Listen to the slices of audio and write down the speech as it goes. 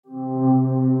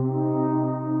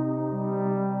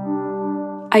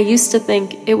I used to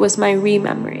think it was my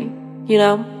re-memory, you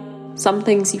know? Some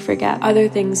things you forget, other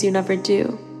things you never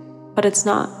do. But it's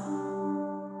not.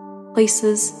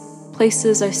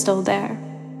 Places are still there.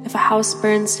 If a house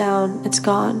burns down, it's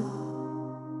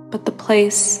gone. But the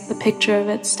place, the picture of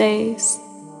it stays.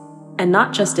 And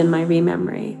not just in my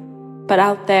re-memory, but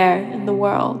out there in the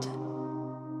world.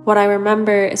 What I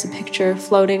remember is a picture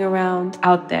floating around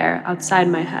out there, outside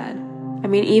my head. I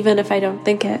mean, even if I don't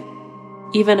think it,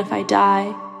 even if I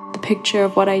die, the picture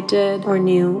of what I did or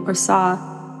knew or saw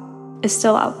is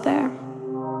still out there.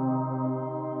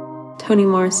 Toni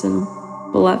Morrison,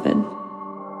 Beloved.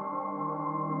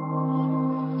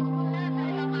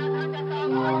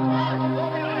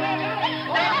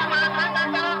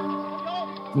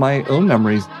 My own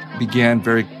memories began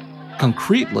very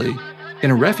concretely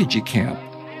in a refugee camp.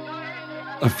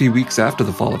 A few weeks after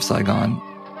the fall of Saigon,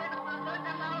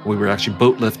 we were actually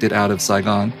boat lifted out of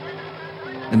Saigon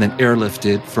and then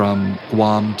airlifted from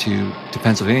Guam to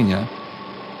Pennsylvania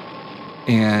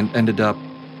and ended up,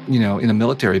 in a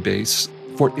military base,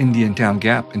 Fort Indiantown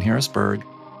Gap in Harrisburg.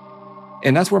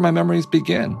 And that's where my memories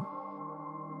begin.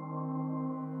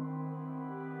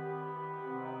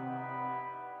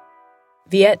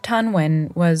 Viet Thanh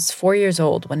Nguyen was 4 years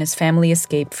old when his family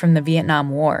escaped from the Vietnam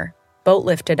War,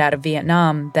 boat-lifted out of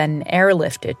Vietnam, then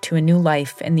airlifted to a new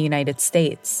life in the United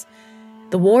States.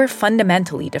 The war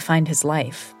fundamentally defined his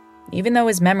life, even though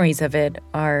his memories of it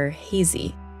are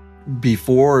hazy.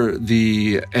 Before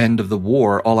the end of the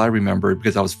war, all I remember,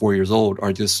 because I was 4 years old,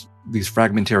 are just these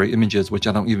fragmentary images, which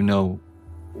I don't even know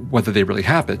whether they really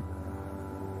happened.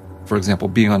 For example,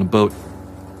 being on a boat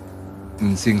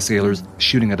and seeing sailors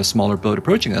shooting at a smaller boat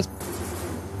approaching us.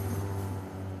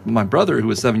 My brother, who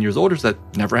was 7 years older, said,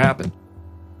 never happened.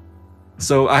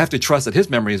 So I have to trust that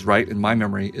his memory is right and my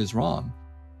memory is wrong.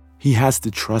 He has to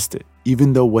trust it,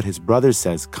 even though what his brother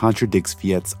says contradicts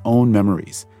Viet's own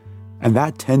memories. And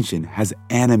that tension has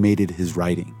animated his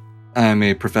writing. I'm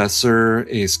a professor,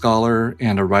 a scholar,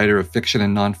 and a writer of fiction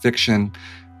and nonfiction,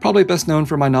 probably best known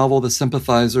for my novel, The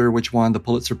Sympathizer, which won the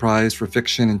Pulitzer Prize for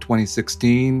Fiction in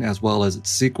 2016, as well as its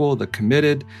sequel, The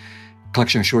Committed, a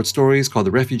collection of short stories called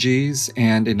The Refugees,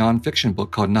 and a nonfiction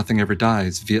book called Nothing Ever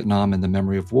Dies, Vietnam and the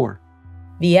Memory of War.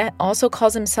 Viet also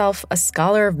calls himself a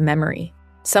scholar of memory,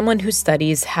 someone who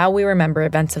studies how we remember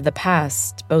events of the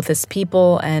past, both as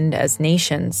people and as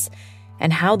nations,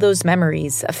 and how those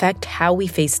memories affect how we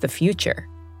face the future.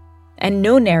 And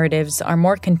no narratives are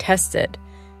more contested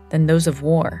than those of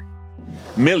war.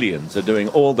 Millions are doing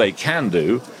all they can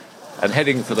do and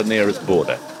heading for the nearest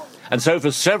border. And so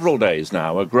for several days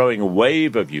now, a growing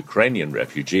wave of Ukrainian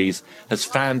refugees has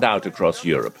fanned out across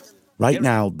Europe. Right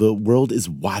now, the world is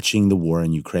watching the war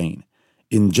in Ukraine.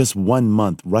 In just 1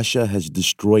 month, Russia has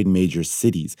destroyed major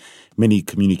cities. Many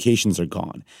communications are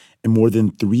gone. And more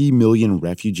than 3 million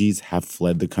refugees have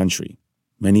fled the country.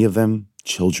 Many of them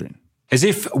children. As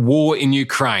if war in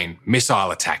Ukraine,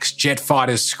 missile attacks, jet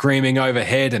fighters screaming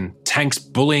overhead and tanks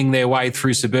bullying their way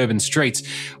through suburban streets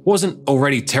wasn't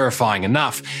already terrifying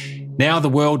enough, now the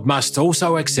world must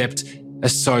also accept a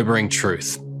sobering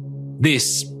truth.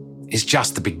 This is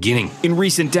just the beginning. In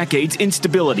recent decades,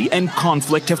 instability and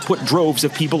conflict have put droves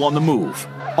of people on the move.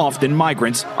 Often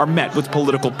migrants are met with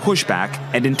political pushback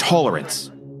and intolerance.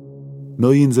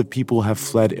 Millions of people have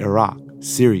fled Iraq,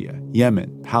 Syria,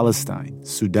 Yemen, Palestine,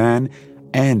 Sudan,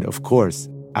 and, of course,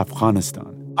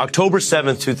 Afghanistan. October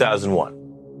 7th,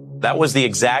 2001. That was the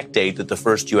exact date that the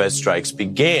first U.S. strikes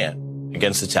began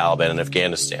against the Taliban in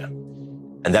Afghanistan.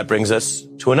 And that brings us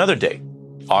to another date,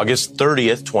 August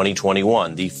 30th,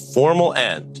 2021, the formal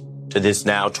end to this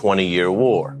now 20-year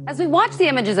war. As we watch the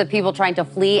images of people trying to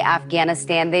flee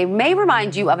Afghanistan, they may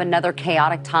remind you of another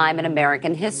chaotic time in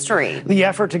American history. The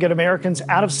effort to get Americans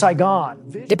out of Saigon.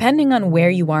 Depending on where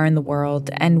you are in the world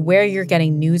and where you're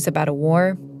getting news about a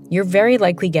war, you're very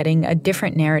likely getting a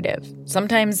different narrative,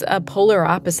 sometimes a polar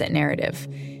opposite narrative,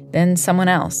 than someone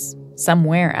else,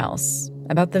 somewhere else,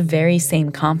 about the very same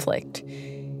conflict.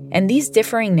 And these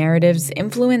differing narratives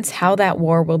influence how that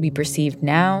war will be perceived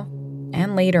now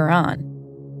and later on.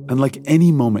 Unlike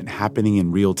any moment happening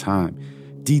in real time,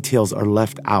 details are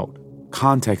left out,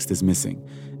 context is missing,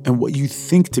 and what you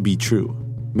think to be true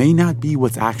may not be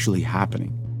what's actually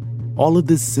happening. All of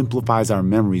this simplifies our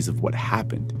memories of what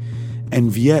happened,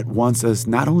 and Viet wants us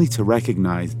not only to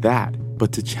recognize that,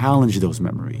 but to challenge those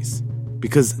memories.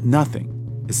 Because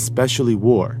nothing, especially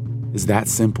war, is that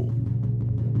simple.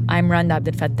 I'm Randa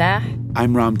Abdelfatah.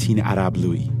 I'm Ramtin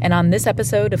Arablouei. And on this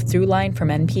episode of Throughline from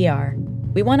NPR,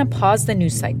 we want to pause the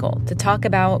news cycle to talk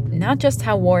about not just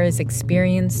how war is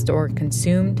experienced or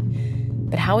consumed,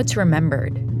 but how it's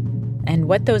remembered, and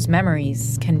what those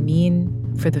memories can mean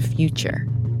for the future.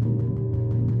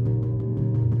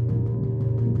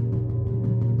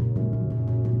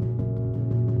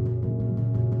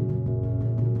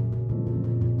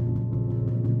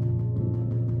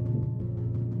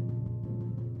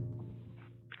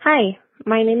 Hi,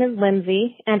 my name is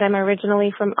Lindsay, and I'm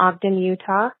originally from Ogden,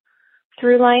 Utah.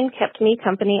 Throughline kept me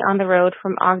company on the road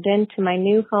from Ogden to my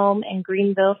new home in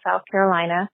Greenville, South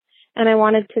Carolina, and I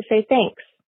wanted to say thanks.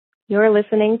 You're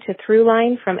listening to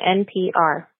Throughline from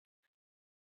NPR.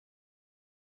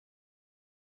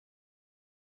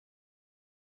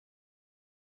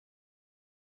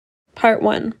 Part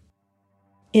 1.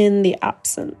 In the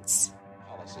absence.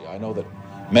 I know that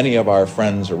many of our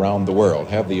friends around the world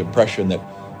have the impression that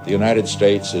the United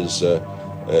States is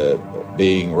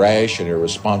being rash and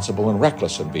irresponsible and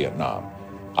reckless in Vietnam.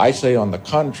 I say, on the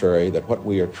contrary, that what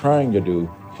we are trying to do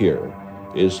here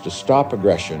is to stop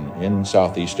aggression in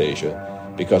Southeast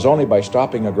Asia, because only by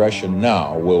stopping aggression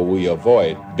now will we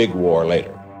avoid big war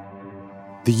later.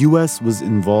 The U.S. was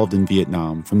involved in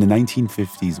Vietnam from the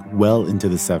 1950s well into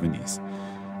the 70s.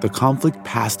 The conflict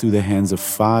passed through the hands of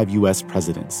 5 U.S.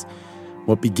 presidents.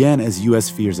 What began as U.S.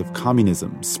 fears of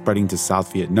communism spreading to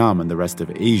South Vietnam and the rest of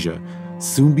Asia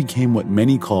soon became what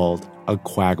many called a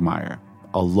quagmire,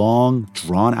 a long,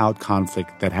 drawn-out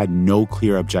conflict that had no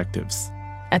clear objectives.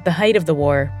 At the height of the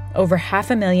war, over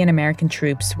 500,000 American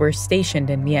troops were stationed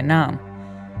in Vietnam.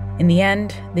 In the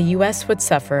end, the U.S. would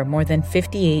suffer more than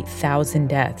 58,000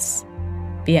 deaths.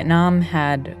 Vietnam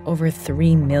had over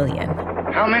 3 million.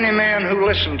 How many men who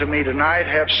listen to me tonight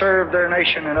have served their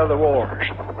nation in other wars?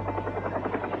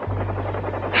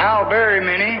 How very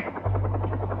many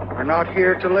are not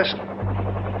here to listen?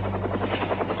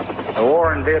 The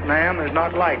war in Vietnam is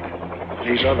not like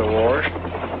these other wars.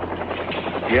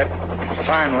 Yet,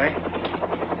 finally,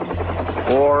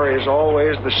 war is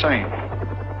always the same.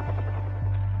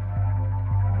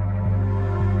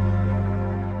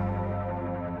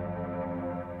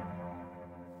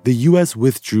 The U.S.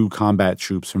 withdrew combat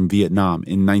troops from Vietnam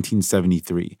in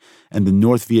 1973, and the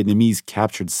North Vietnamese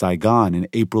captured Saigon in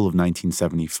April of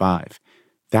 1975.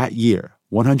 That year,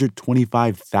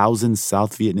 125,000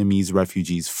 South Vietnamese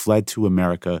refugees fled to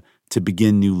America to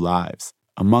begin new lives.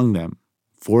 Among them,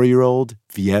 4-year-old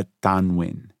Viet Thanh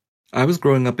Nguyen. I was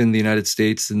growing up in the United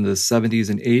States in the 70s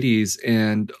and 80s,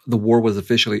 and the war was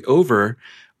officially over,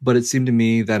 but it seemed to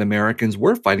me that Americans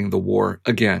were fighting the war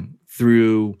again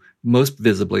through, most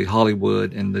visibly,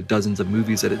 Hollywood and the dozens of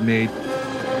movies that it made.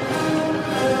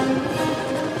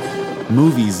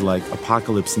 Movies like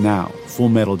Apocalypse Now, Full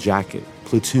Metal Jacket,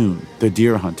 Platoon, The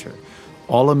Deer Hunter,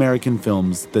 all American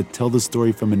films that tell the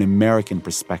story from an American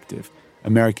perspective,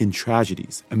 American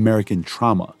tragedies, American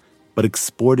trauma, but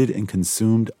exported and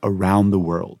consumed around the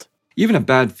world. Even a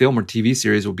bad film or TV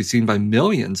series will be seen by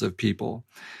millions of people.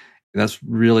 That's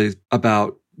really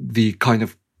about the kind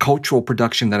of cultural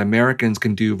production that Americans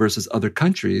can do versus other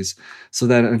countries. So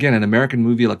that, again, an American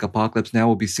movie like Apocalypse Now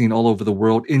will be seen all over the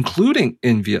world, including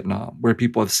in Vietnam, where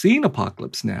people have seen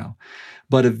Apocalypse Now.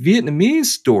 But a Vietnamese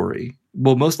story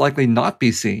will most likely not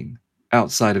be seen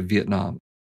outside of Vietnam.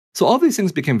 So all these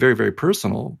things became very, very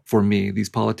personal for me, these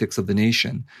politics of the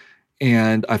nation.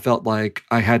 And I felt like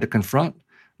I had to confront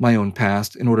my own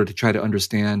past in order to try to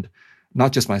understand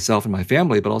not just myself and my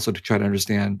family, but also to try to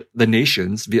understand the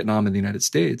nations, Vietnam and the United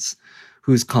States,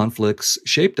 whose conflicts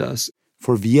shaped us.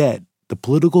 For Viet, the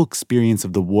political experience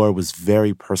of the war was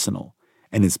very personal,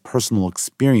 and his personal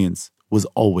experience was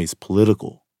always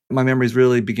political. My memories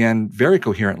really began very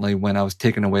coherently when I was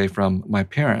taken away from my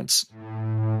parents.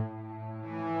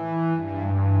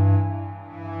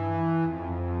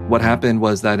 What happened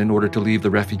was that in order to leave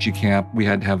the refugee camp, we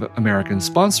had to have Americans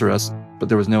sponsor us, but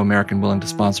there was no American willing to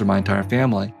sponsor my entire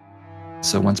family.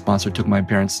 So one sponsor took my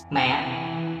parents.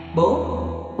 Mẹ,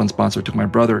 bố. One sponsor took my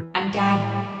brother. Anh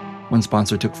trai. One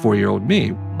sponsor took 4-year-old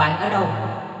me. Bạn ở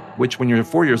đâu? Which, when you're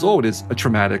 4 years old, is a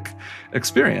traumatic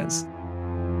experience.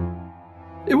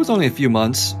 It was only a few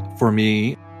months for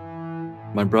me.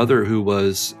 My brother, who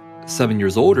was 7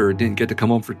 years older, didn't get to come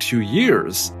home for 2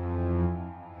 years.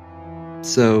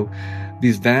 So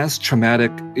these vast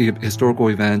traumatic historical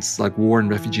events like war and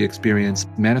refugee experience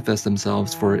manifest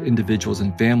themselves for individuals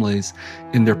and families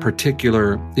in their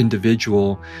particular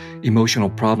individual emotional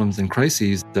problems and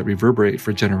crises that reverberate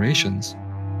for generations.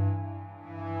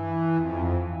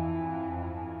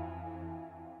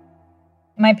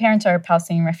 My parents are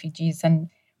Palestinian refugees, and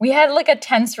we had like a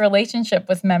tense relationship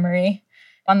with memory.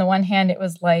 On the one hand, it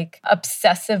was like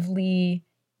obsessively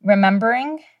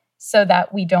remembering so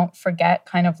that we don't forget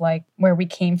kind of like where we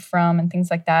came from and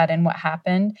things like that and what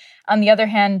happened. On the other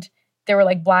hand, there were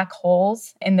like black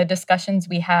holes in the discussions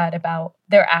we had about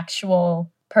their actual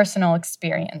personal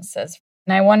experiences.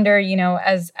 And I wonder,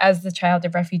 as the child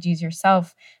of refugees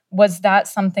yourself, was that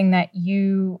something that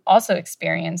you also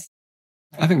experienced?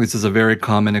 I think this is a very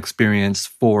common experience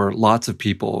for lots of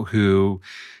people who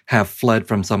have fled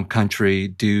from some country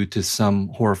due to some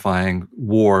horrifying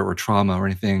war or trauma or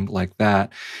anything like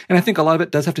that. And I think a lot of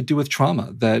it does have to do with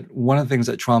trauma, that one of the things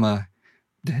that trauma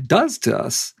does to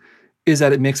us is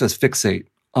that it makes us fixate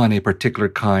on a particular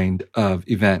kind of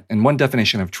event. And one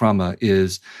definition of trauma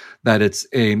is that it's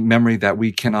a memory that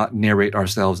we cannot narrate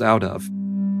ourselves out of.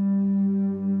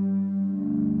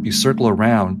 You circle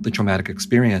around the traumatic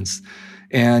experience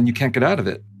and you can't get out of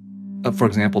it. For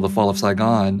example, the fall of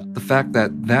Saigon, the fact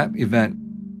that that event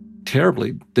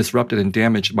terribly disrupted and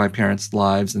damaged my parents'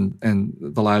 lives and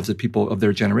the lives of people of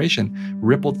their generation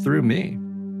rippled through me.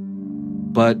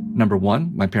 But number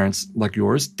one, my parents, like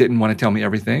yours, didn't want to tell me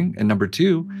everything. And number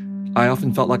two, I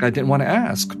often felt like I didn't want to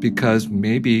ask because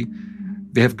maybe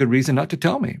they have good reason not to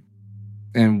tell me.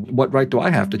 And what right do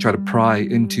I have to try to pry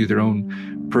into their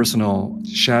own personal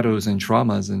shadows and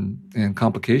traumas and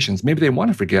complications? Maybe they want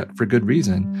to forget for good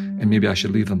reason, and maybe I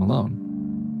should leave them alone.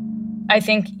 I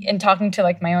think in talking to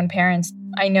like my own parents,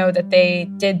 I know that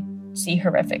they did see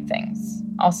horrific things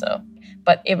also,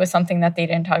 but it was something that they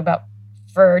didn't talk about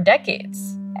for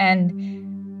decades.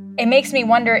 And it makes me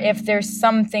wonder if there's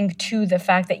something to the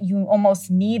fact that you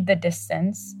almost need the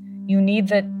distance. You need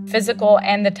the physical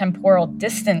and the temporal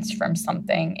distance from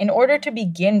something in order to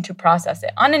begin to process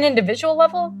it on an individual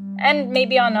level and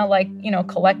maybe on a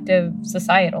collective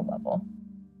societal level.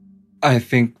 I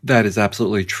think that is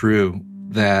absolutely true,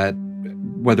 that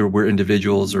whether we're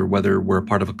individuals or whether we're a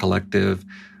part of a collective,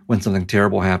 when something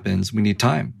terrible happens, we need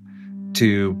time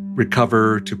to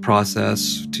recover, to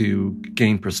process, to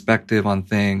gain perspective on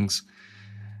things.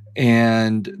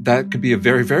 And that could be a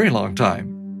very, very long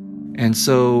time. And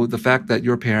so the fact that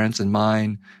your parents and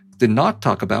mine did not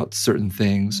talk about certain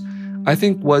things, I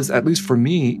think was, at least for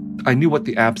me, I knew what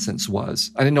the absence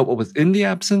was. I didn't know what was in the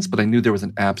absence, but I knew there was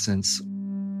an absence.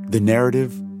 The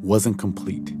narrative wasn't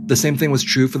complete. The same thing was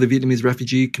true for the Vietnamese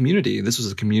refugee community. This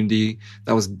was a community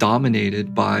that was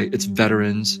dominated by its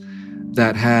veterans,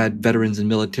 that had veterans in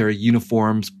military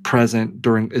uniforms present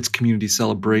during its community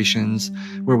celebrations,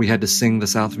 where we had to sing the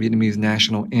South Vietnamese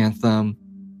national anthem.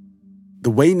 The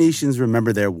way nations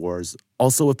remember their wars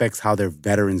also affects how their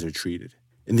veterans are treated.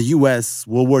 In the U.S.,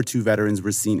 World War II veterans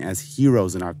were seen as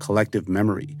heroes in our collective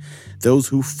memory, those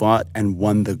who fought and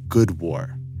won the good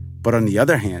war. But on the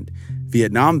other hand,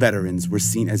 Vietnam veterans were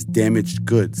seen as damaged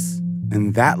goods.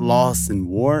 And that loss in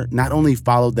war not only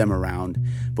followed them around,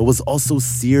 but was also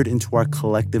seared into our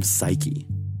collective psyche.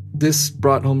 This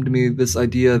brought home to me this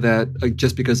idea that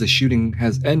just because a shooting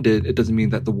has ended, it doesn't mean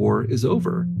that the war is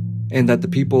over. And that the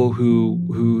people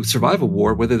who survive a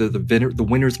war, whether they're the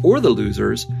winners or the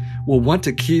losers, will want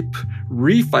to keep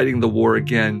refighting the war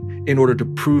again in order to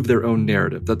prove their own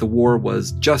narrative, that the war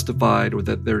was justified or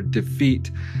that their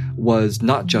defeat was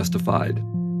not justified.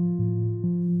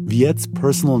 Viet's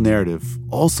personal narrative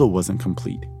also wasn't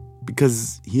complete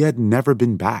because he had never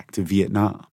been back to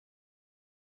Vietnam.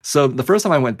 So the first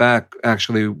time I went back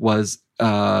actually was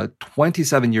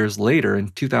 27 years later in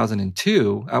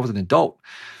 2002. I was an adult.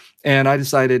 And I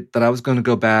decided that I was going to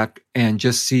go back and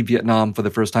just see Vietnam for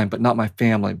the first time, but not my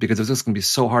family, because it was just going to be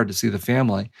so hard to see the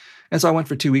family. And so I went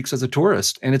for 2 weeks as a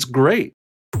tourist, and it's great.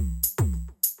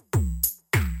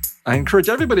 I encourage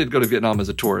everybody to go to Vietnam as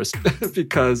a tourist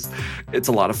because it's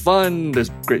a lot of fun. There's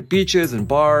great beaches and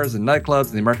bars and nightclubs,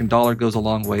 and the American dollar goes a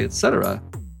long way, etc.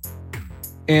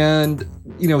 And,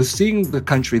 seeing the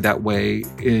country that way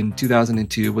in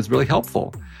 2002 was really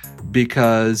helpful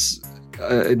because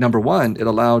number one, it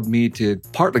allowed me to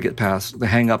partly get past the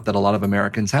hang-up that a lot of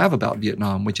Americans have about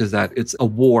Vietnam, which is that it's a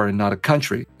war and not a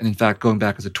country. And in fact, going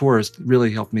back as a tourist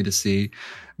really helped me to see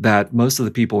that most of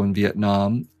the people in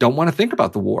Vietnam don't want to think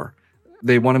about the war.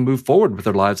 They want to move forward with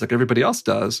their lives like everybody else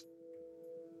does.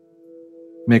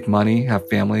 Make money, have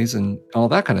families, and all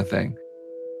that kind of thing.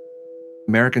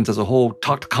 Americans as a whole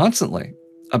talked constantly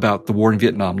about the war in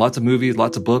Vietnam. Lots of movies,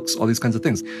 lots of books, all these kinds of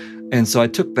things. And so I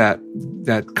took that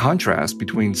contrast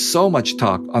between so much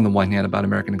talk on the one hand about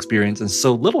American experience and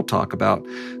so little talk about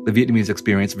the Vietnamese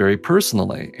experience very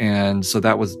personally. And so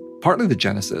that was partly the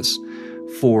genesis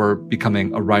for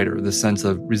becoming a writer, the sense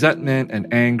of resentment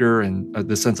and anger and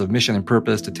the sense of mission and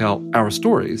purpose to tell our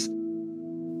stories.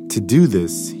 To do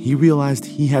this, he realized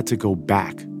he had to go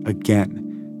back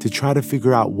again to try to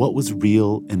figure out what was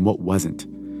real and what wasn't,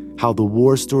 how the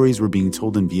war stories were being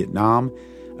told in Vietnam,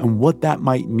 and what that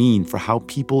might mean for how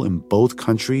people in both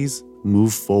countries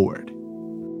move forward.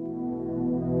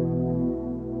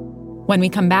 When we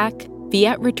come back,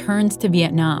 Viet returns to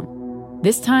Vietnam,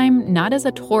 this time not as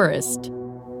a tourist,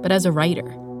 but as a writer.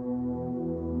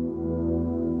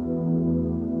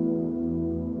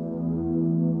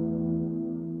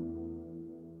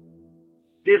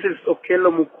 This is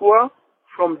Okelo Mukua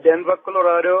from Denver,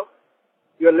 Colorado.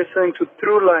 You're listening to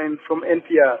Throughline from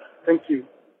NPR. Thank you.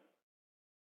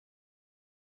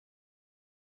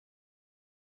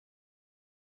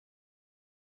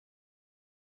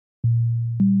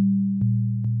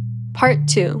 Part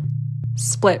 2.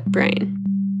 Split Brain.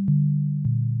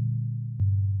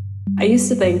 I used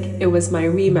to think it was my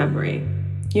rememory.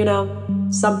 You know,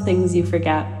 some things you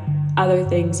forget, other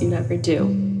things you never do.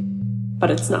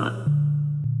 But it's not.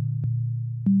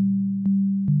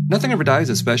 Nothing Ever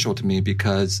Dies is special to me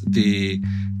because the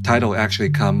title actually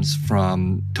comes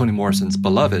from Toni Morrison's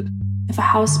Beloved. If a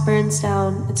house burns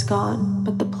down, it's gone,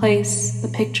 but the place, the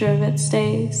picture of it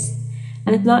stays.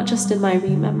 And it's not just in my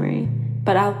rememory,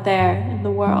 but out there in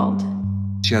the world.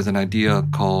 She has an idea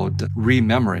called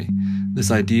rememory,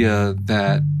 this idea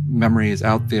that memory is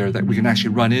out there, that we can actually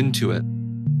run into it.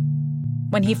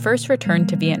 When he first returned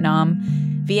to Vietnam,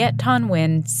 Viet Thanh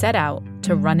Nguyen set out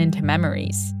to run into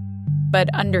memories. But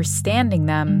understanding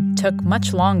them took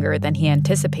much longer than he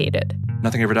anticipated.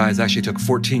 Nothing Ever Dies actually took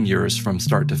 14 years from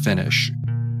start to finish.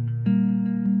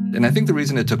 And I think the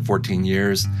reason it took 14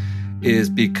 years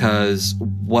is because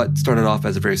what started off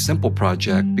as a very simple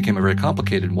project became a very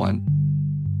complicated one.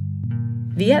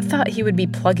 Viet thought he would be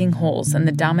plugging holes in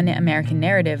the dominant American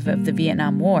narrative of the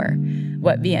Vietnam War,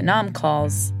 what Vietnam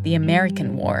calls the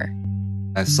American War.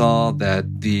 I saw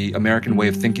that the American way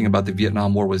of thinking about the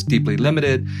Vietnam War was deeply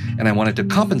limited, and I wanted to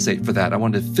compensate for that. I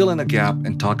wanted to fill in a gap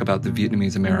and talk about the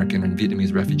Vietnamese American and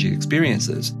Vietnamese refugee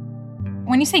experiences.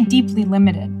 When you say deeply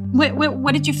limited,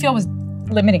 what did you feel was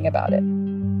limiting about it?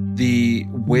 The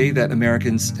way that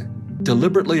Americans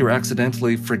deliberately or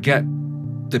accidentally forget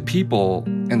the people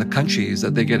and the countries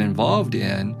that they get involved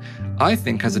in, I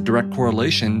think has a direct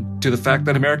correlation to the fact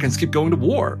that Americans keep going to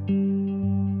war.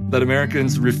 That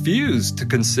Americans refuse to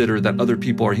consider that other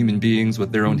people are human beings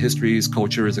with their own histories,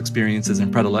 cultures, experiences,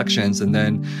 and predilections, and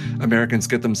then Americans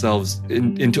get themselves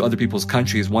into other people's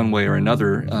countries one way or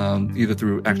another, either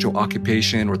through actual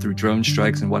occupation or through drone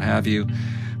strikes and what have you,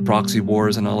 proxy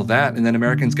wars and all of that, and then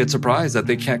Americans get surprised that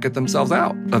they can't get themselves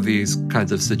out of these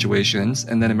kinds of situations,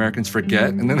 and then Americans forget,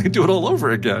 and then they do it all over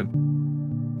again.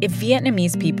 If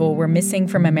Vietnamese people were missing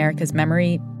from America's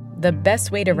memory, the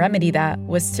best way to remedy that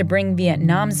was to bring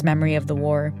Vietnam's memory of the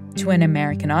war to an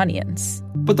American audience.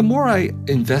 But the more I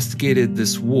investigated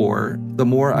this war, the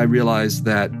more I realized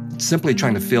that simply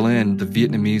trying to fill in the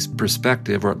Vietnamese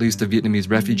perspective, or at least the Vietnamese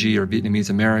refugee or Vietnamese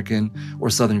American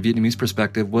or Southern Vietnamese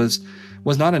perspective was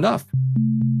not enough.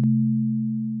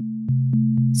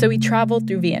 So he traveled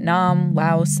through Vietnam,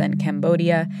 Laos, and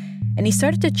Cambodia, and he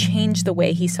started to change the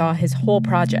way he saw his whole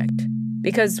project.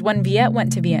 Because when Viet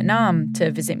went to Vietnam to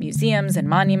visit museums and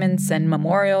monuments and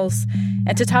memorials,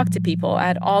 and to talk to people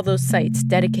at all those sites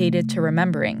dedicated to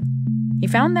remembering, he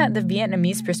found that the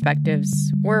Vietnamese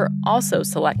perspectives were also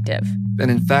selective.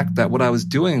 And in fact, that what I was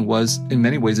doing was in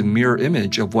many ways a mirror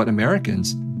image of what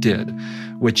Americans did,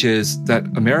 which is that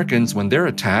Americans, when they're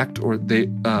attacked or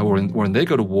when they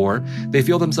go to war, they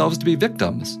feel themselves to be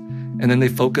victims. And then they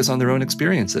focus on their own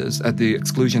experiences at the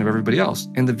exclusion of everybody else.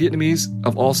 And the Vietnamese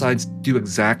of all sides do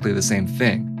exactly the same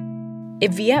thing.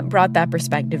 If Viet brought that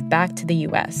perspective back to the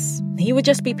U.S., he would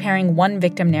just be pairing one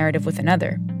victim narrative with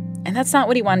another. And that's not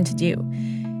what he wanted to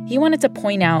do. He wanted to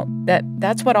point out that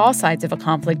that's what all sides of a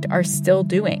conflict are still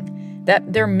doing,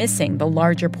 that they're missing the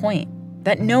larger point,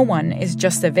 that no one is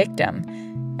just a victim,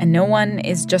 and no one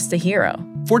is just a hero.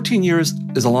 14 years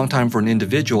is a long time for an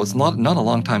individual. It's not a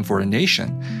long time for a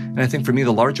nation. And I think for me,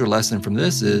 the larger lesson from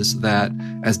this is that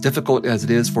as difficult as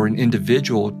it is for an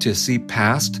individual to see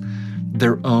past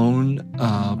their own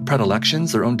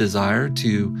predilections, their own desire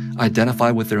to identify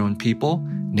with their own people,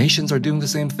 nations are doing the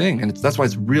same thing. And that's why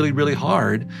it's really, really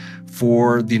hard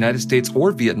for the United States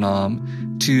or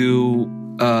Vietnam to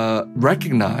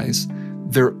recognize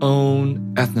their own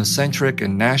ethnocentric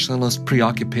and nationalist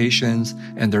preoccupations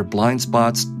and their blind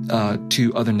spots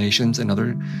to other nations and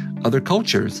other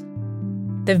cultures.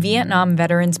 The Vietnam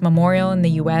Veterans Memorial in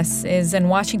the U.S. is in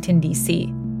Washington,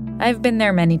 D.C. I've been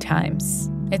there many times.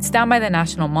 It's down by the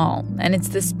National Mall, and it's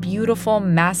this beautiful,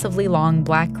 massively long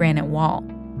black granite wall,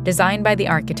 designed by the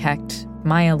architect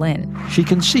Maya Lin. She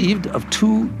conceived of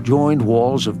two joined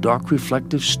walls of dark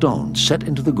reflective stone set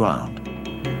into the ground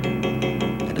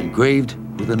and engraved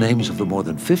with the names of the more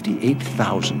than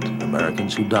 58,000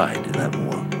 Americans who died in that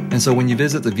war. And so when you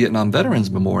visit the Vietnam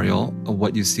Veterans Memorial,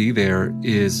 what you see there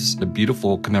is a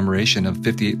beautiful commemoration of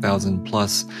 58,000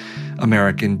 plus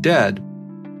American dead,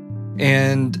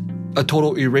 and a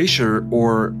total erasure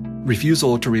or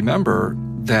refusal to remember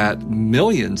that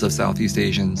millions of Southeast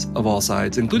Asians of all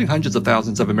sides, including hundreds of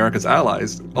thousands of America's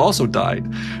allies, also died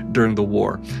during the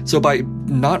war. So by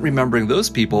not remembering those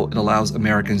people, it allows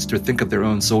Americans to think of their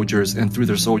own soldiers and through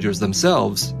their soldiers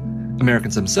themselves,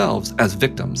 Americans themselves, as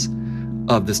victims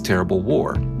of this terrible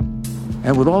war.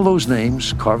 And with all those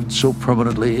names carved so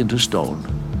permanently into stone,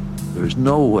 there is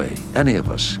no way any of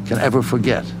us can ever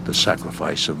forget the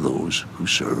sacrifice of those who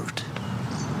served.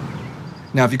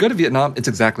 Now, if you go to Vietnam, it's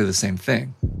exactly the same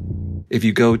thing. If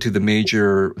you go to the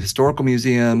major historical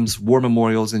museums, war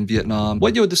memorials in Vietnam,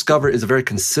 what you'll discover is a very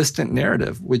consistent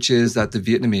narrative, which is that the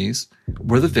Vietnamese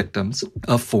were the victims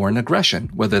of foreign aggression,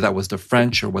 whether that was the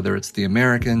French or whether it's the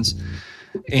Americans,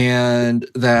 and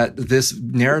that this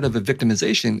narrative of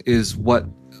victimization is what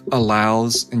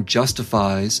allows and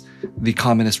justifies the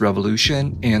communist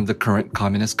revolution and the current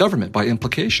communist government by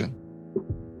implication.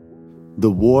 The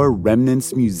War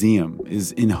Remnants Museum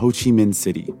is in Ho Chi Minh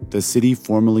City, the city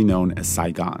formerly known as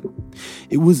Saigon.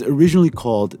 It was originally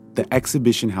called the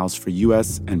Exhibition House for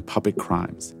U.S. and Puppet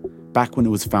Crimes, back when it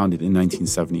was founded in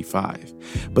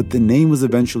 1975. But the name was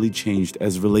eventually changed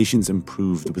as relations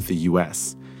improved with the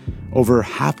U.S. Over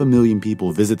 500,000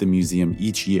 people visit the museum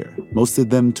each year, most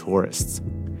of them tourists.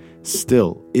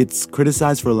 Still, it's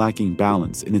criticized for lacking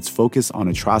balance in its focus on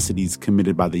atrocities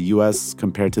committed by the U.S.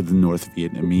 compared to the North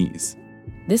Vietnamese.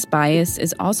 This bias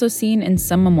is also seen in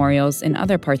some memorials in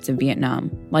other parts of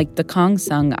Vietnam, like the Kong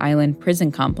Sung Island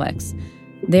Prison Complex.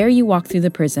 There you walk through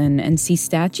the prison and see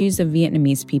statues of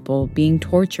Vietnamese people being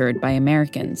tortured by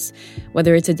Americans,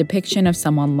 whether it's a depiction of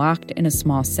someone locked in a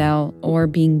small cell or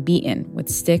being beaten with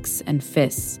sticks and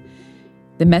fists.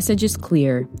 The message is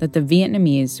clear that the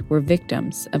Vietnamese were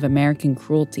victims of American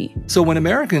cruelty. So when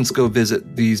Americans go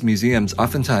visit these museums,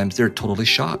 oftentimes they're totally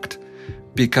shocked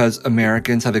because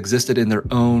Americans have existed in their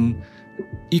own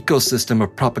ecosystem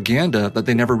of propaganda that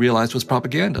they never realized was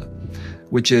propaganda,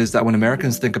 which is that when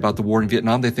Americans think about the war in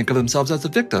Vietnam, they think of themselves as the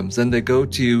victims. Then they go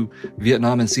to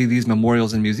Vietnam and see these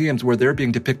memorials and museums where they're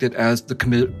being depicted as the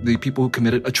people who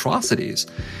committed atrocities.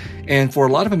 And for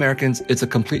a lot of Americans, it's a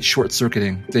complete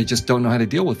short-circuiting. They just don't know how to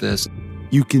deal with this.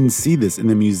 You can see this in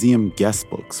the museum guest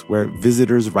books, where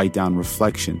visitors write down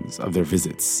reflections of their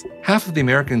visits. Half of the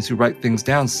Americans who write things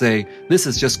down say, this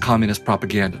is just communist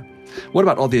propaganda. What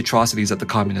about all the atrocities that the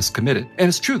communists committed? And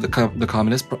it's true, the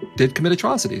communists did commit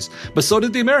atrocities, but so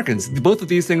did the Americans. Both of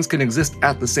these things can exist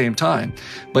at the same time,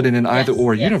 but in an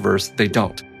either-or universe, they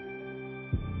don't.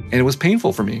 And it was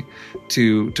painful for me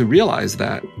to realize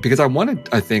that, because I wanted,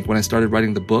 I think, when I started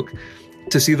writing the book,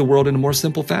 to see the world in a more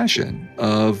simple fashion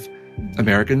of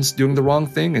Americans doing the wrong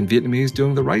thing and Vietnamese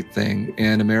doing the right thing,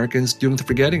 and Americans doing the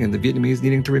forgetting and the Vietnamese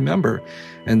needing to remember.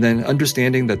 And then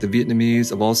understanding that the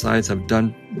Vietnamese of all sides have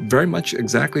done very much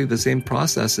exactly the same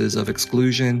processes of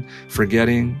exclusion,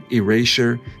 forgetting,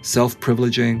 erasure,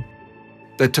 self-privileging.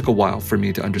 That took a while for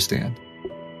me to understand.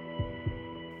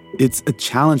 It's a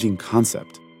challenging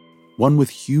concept, one with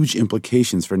huge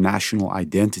implications for national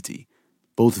identity,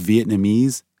 both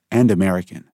Vietnamese and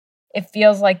American. It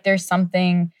feels like there's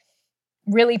something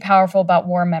really powerful about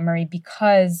war memory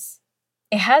because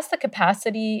it has the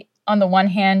capacity, on the one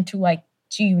hand, to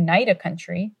unite a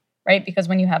country, right? Because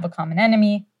when you have a common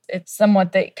enemy, it's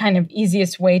somewhat the kind of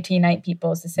easiest way to unite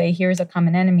people is to say, here's a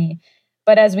common enemy.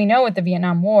 But as we know with the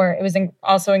Vietnam War, it was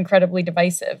also incredibly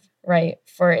divisive, right?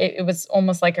 For it was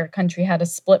almost like our country had a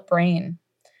split brain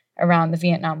around the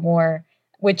Vietnam War,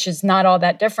 which is not all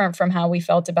that different from how we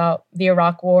felt about the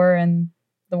Iraq War and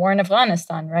the war in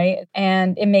Afghanistan, right?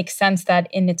 And it makes sense that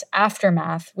in its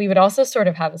aftermath, we would also sort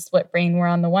of have a split brain where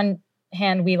on the one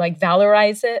hand, we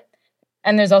valorize it.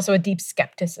 And there's also a deep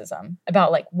skepticism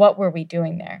about what were we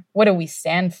doing there? What do we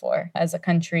stand for as a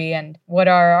country? And what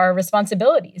are our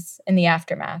responsibilities in the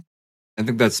aftermath? I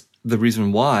think that's the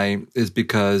reason why is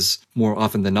because more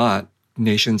often than not,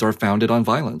 nations are founded on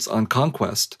violence, on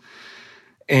conquest.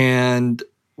 And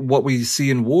what we see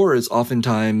in war is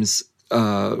oftentimes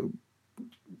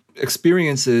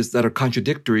experiences that are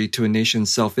contradictory to a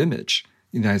nation's self-image.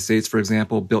 The United States, for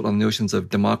example, built on notions of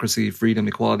democracy, freedom,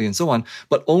 equality, and so on,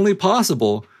 but only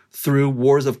possible through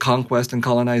wars of conquest and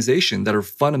colonization that are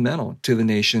fundamental to the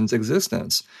nation's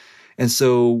existence. And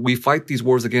so we fight these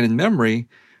wars again in memory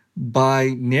by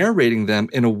narrating them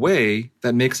in a way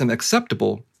that makes them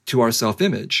acceptable to our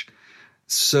self-image.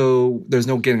 So there's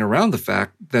no getting around the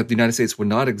fact that the United States would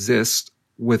not exist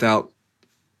without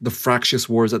the fractious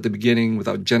wars at the beginning,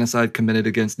 without genocide committed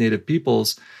against Native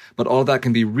peoples. But all that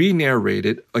can be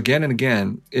re-narrated again and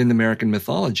again in American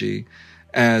mythology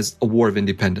as a war of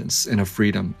independence and of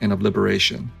freedom and of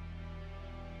liberation.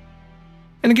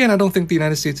 And again, I don't think the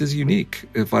United States is unique.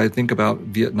 If I think about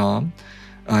Vietnam,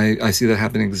 I see that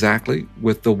happening exactly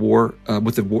with the war,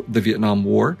 the Vietnam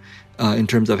War, in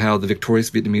terms of how the victorious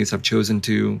Vietnamese have chosen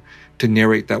to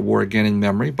narrate that war again in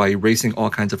memory by erasing all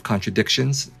kinds of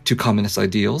contradictions to communist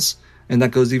ideals. And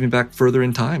that goes even back further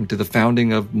in time to the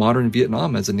founding of modern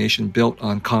Vietnam as a nation built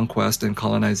on conquest and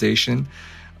colonization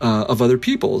of other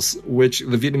peoples, which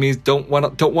the Vietnamese don't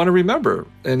want to remember,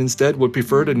 and instead would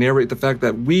prefer to narrate the fact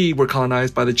that we were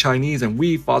colonized by the Chinese and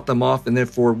we fought them off, and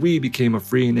therefore we became a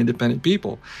free and independent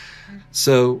people.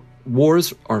 So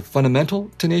wars are fundamental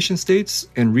to nation states,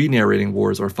 and re-narrating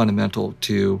wars are fundamental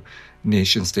to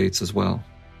nation states as well.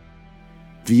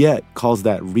 Viet calls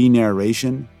that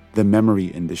re-narration the memory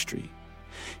industry.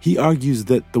 He argues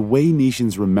that the way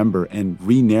nations remember and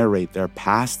re-narrate their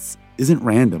pasts isn't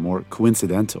random or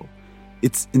coincidental.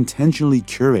 It's intentionally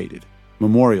curated.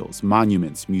 Memorials,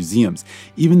 monuments, museums,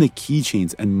 even the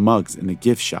keychains and mugs in the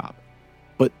gift shop.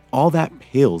 But all that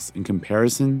pales in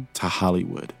comparison to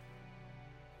Hollywood.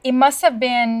 It must have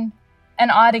been an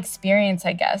odd experience,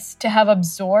 I guess, to have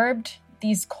absorbed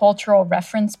these cultural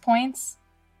reference points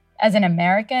as an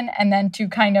American, and then to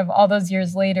kind of all those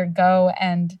years later go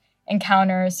and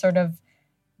encounter sort of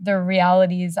the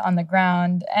realities on the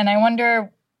ground. And I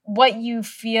wonder what you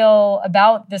feel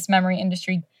about this memory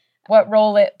industry, what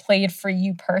role it played for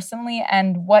you personally,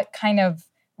 and what kind of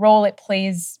role it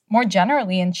plays more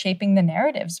generally in shaping the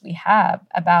narratives we have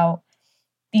about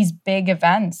these big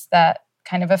events that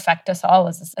kind of affect us all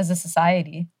as a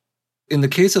society. In the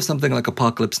case of something like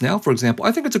Apocalypse Now, for example,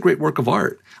 I think it's a great work of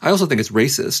art. I also think it's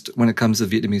racist when it comes to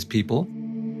Vietnamese people.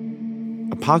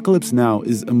 Apocalypse Now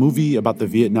is a movie about the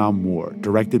Vietnam War,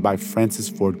 directed by Francis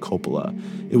Ford Coppola.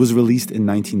 It was released in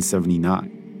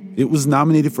 1979. It was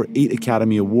nominated for 8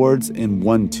 Academy Awards and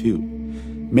won 2.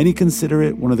 Many consider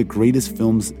it one of the greatest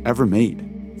films ever made.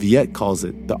 Viet calls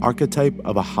it the archetype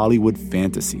of a Hollywood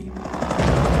fantasy.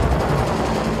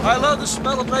 I love the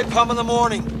smell of napalm in the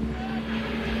morning.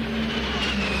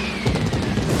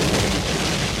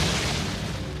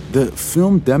 The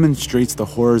film demonstrates the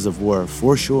horrors of war,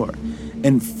 for sure,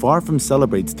 and far from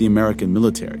celebrates the American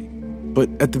military. But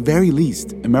at the very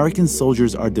least, American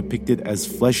soldiers are depicted as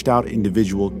fleshed-out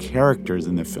individual characters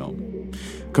in the film.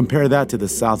 Compare that to the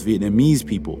South Vietnamese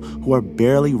people, who are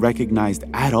barely recognized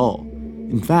at all.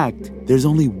 In fact, there's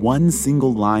only one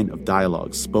single line of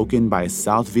dialogue spoken by a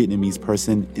South Vietnamese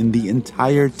person in the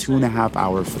entire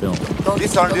 2.5-hour film.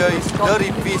 This soldier is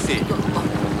very busy.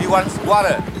 He wants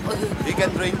water. He can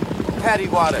drink patty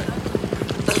water.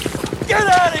 Get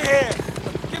out of here!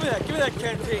 Give me that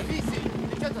canteen.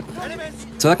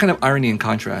 So that kind of irony and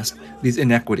contrast, these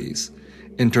inequities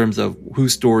in terms of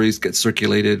whose stories get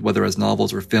circulated, whether as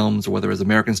novels or films, or whether as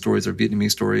American stories or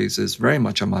Vietnamese stories, is very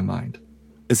much on my mind.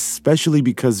 Especially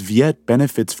because Viet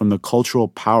benefits from the cultural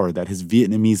power that his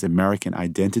Vietnamese American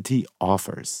identity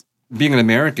offers. Being an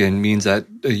American means that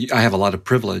I have a lot of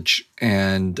privilege,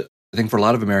 and I think for a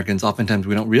lot of Americans, oftentimes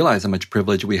we don't realize how much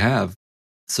privilege we have.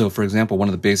 So, for example, one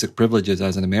of the basic privileges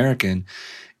as an American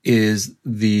is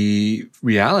the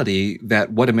reality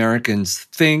that what Americans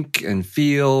think and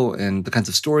feel and the kinds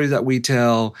of stories that we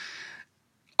tell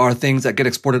are things that get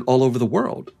exported all over the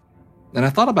world. And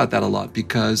I thought about that a lot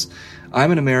because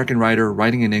I'm an American writer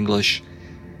writing in English.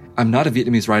 I'm not a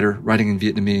Vietnamese writer writing in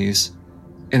Vietnamese.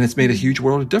 And it's made a huge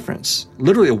world of difference,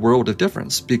 literally a world of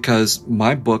difference, because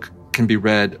my book can be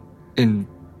read in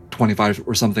 25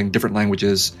 or something different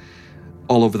languages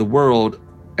all over the world.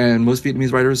 And most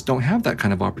Vietnamese writers don't have that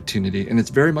kind of opportunity. And it's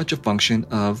very much a function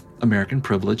of American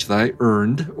privilege that I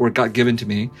earned or got given to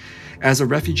me as a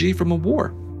refugee from a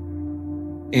war.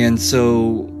 And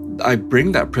so I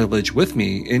bring that privilege with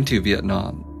me into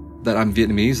Vietnam, that I'm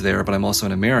Vietnamese there, but I'm also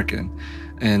an American.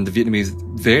 And the Vietnamese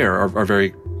there are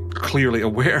very clearly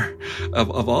aware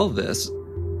of all of this.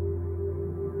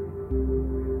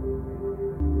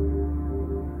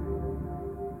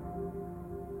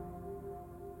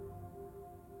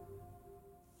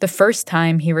 The first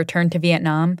time he returned to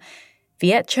Vietnam,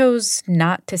 Viet chose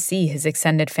not to see his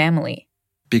extended family.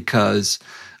 Because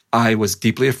I was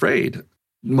deeply afraid.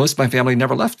 Most of my family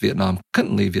never left Vietnam,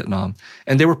 couldn't leave Vietnam,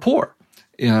 and they were poor.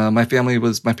 My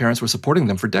parents were supporting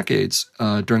them for decades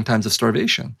during times of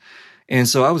starvation. And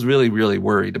so I was really, really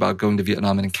worried about going to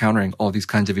Vietnam and encountering all these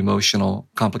kinds of emotional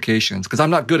complications, because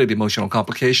I'm not good at emotional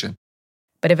complication.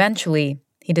 But eventually,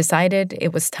 he decided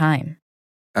it was time.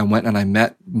 I went and I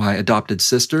met my adopted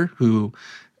sister, who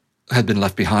had been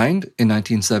left behind in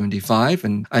 1975,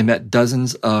 and I met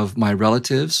dozens of my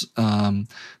relatives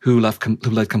who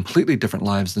led completely different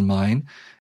lives than mine.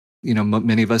 You know,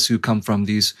 many of us who come from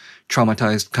these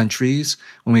traumatized countries,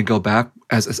 when we go back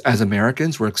as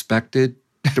Americans, we're expected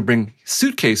to bring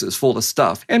suitcases full of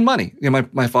stuff and money. You know,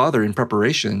 my father, in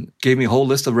preparation, gave me a whole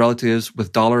list of relatives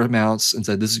with dollar amounts and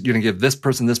said, you're going to give this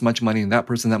person this much money and that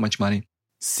person that much money.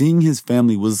 Seeing his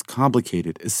family was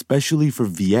complicated, especially for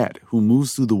Viet, who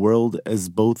moves through the world as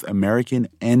both American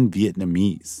and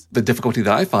Vietnamese. The difficulty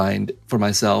that I find for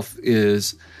myself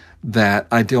is that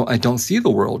I don't see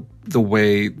the world the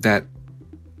way that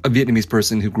a Vietnamese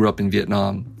person who grew up in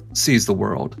Vietnam sees the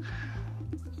world.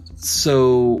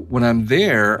 So when I'm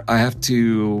there, I have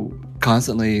to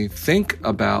constantly think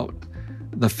about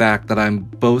the fact that I'm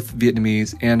both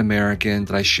Vietnamese and American,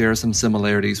 that I share some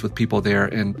similarities with people there,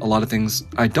 and a lot of things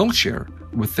I don't share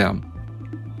with them.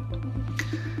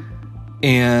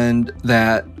 And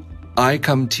that I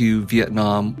come to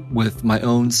Vietnam with my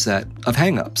own set of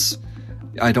hang-ups.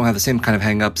 I don't have the same kind of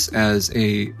hang-ups as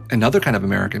another kind of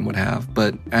American would have,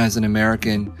 but as an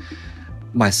American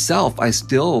myself, I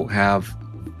still have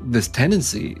this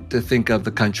tendency to think of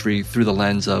the country through the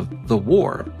lens of the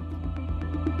war.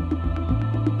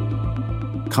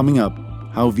 Coming up,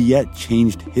 how Viet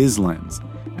changed his lens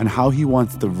and how he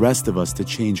wants the rest of us to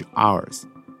change ours,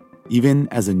 even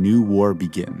as a new war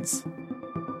begins.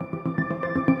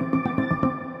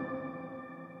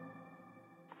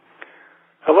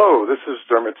 Hello, this is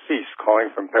Dermot Cease calling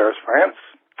from Paris, France,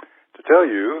 to tell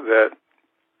you that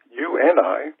you and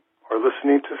I are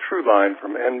listening to Throughline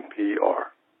from NPR.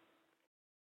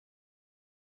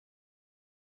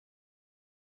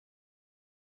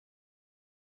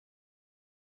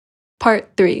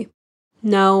 Part 3.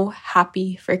 No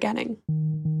happy forgetting.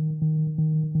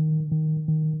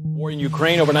 War in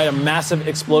Ukraine overnight, a massive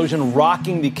explosion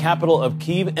rocking the capital of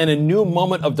Kyiv, and a new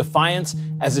moment of defiance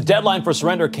as the deadline for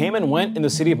surrender came and went in the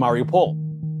city of Mariupol.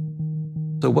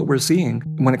 So what we're seeing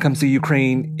when it comes to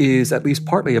Ukraine is at least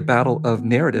partly a battle of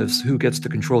narratives. Who gets to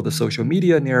control the social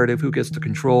media narrative? Who gets to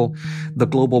control the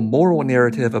global moral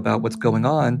narrative about what's going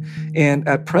on? And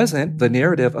at present, the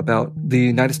narrative about the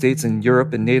United States and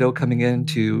Europe and NATO coming in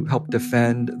to help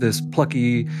defend this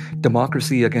plucky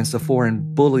democracy against a foreign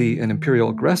bully and imperial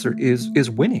aggressor is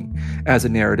winning as a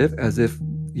narrative, as if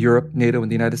Europe, NATO,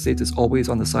 and the United States is always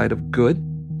on the side of good.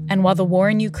 And while the war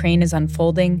in Ukraine is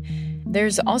unfolding,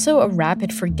 there's also a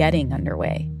rapid forgetting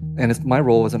underway. And it's my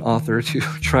role as an author to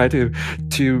try to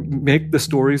make the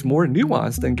stories more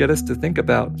nuanced and get us to think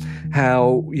about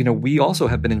how, you know, we also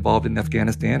have been involved in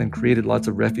Afghanistan and created lots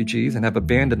of refugees and have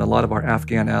abandoned a lot of our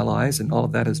Afghan allies, and all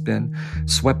of that has been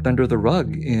swept under the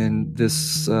rug in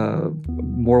this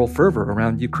moral fervor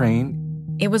around Ukraine.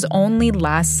 It was only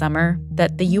last summer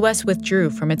that the U.S.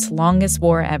 withdrew from its longest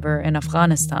war ever in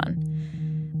Afghanistan.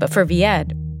 But for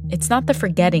Viet, it's not the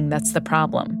forgetting that's the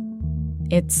problem.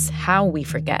 It's how we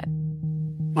forget.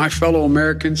 My fellow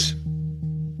Americans,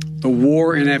 the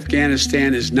war in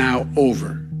Afghanistan is now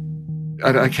over.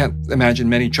 I can't imagine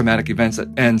many traumatic events that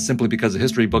end simply because the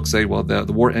history books say, well,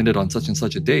 the war ended on such and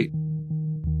such a date.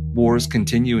 Wars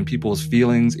continue in people's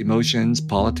feelings, emotions,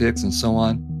 politics, and so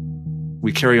on.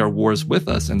 We carry our wars with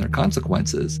us and their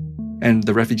consequences. And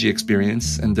the refugee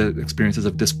experience and the experiences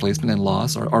of displacement and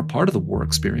loss are part of the war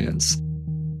experience.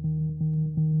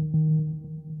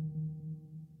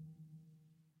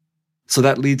 So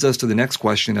that leads us to the next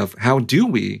question of how do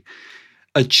we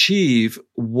achieve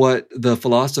what the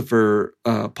philosopher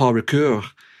Paul Ricoeur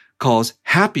calls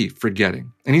happy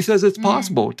forgetting. And he says it's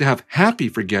possible to have happy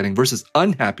forgetting versus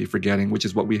unhappy forgetting, which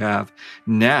is what we have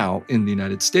now in the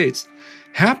United States.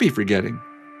 Happy forgetting,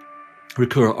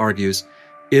 Ricoeur argues,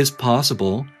 is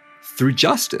possible through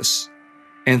justice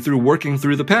and through working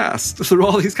through the past, through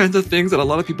all these kinds of things that a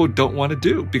lot of people don't want to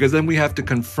do, because then we have to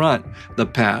confront the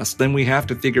past. Then we have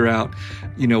to figure out,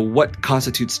 you know, what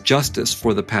constitutes justice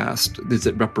for the past. Is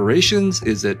it reparations?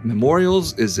 Is it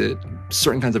memorials? Is it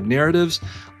certain kinds of narratives?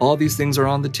 All these things are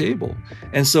on the table.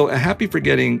 And so a happy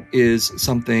forgetting is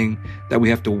something that we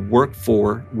have to work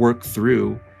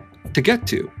through to get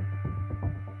to.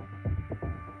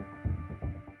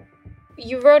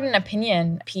 You wrote an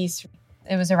opinion piece.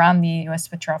 It was around the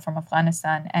U.S. withdrawal from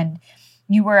Afghanistan, and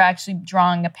you were actually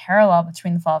drawing a parallel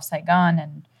between the fall of Saigon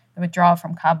and the withdrawal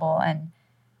from Kabul. And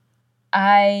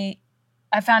I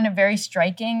found it very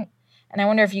striking, and I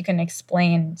wonder if you can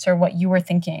explain sort of what you were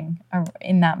thinking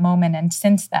in that moment and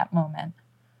since that moment.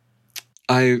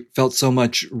 I felt so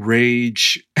much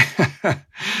rage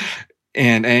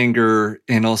and anger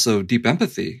and also deep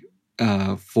empathy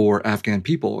for Afghan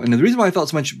people. And the reason why I felt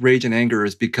so much rage and anger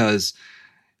is because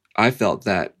I felt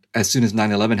that as soon as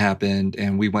 9/11 happened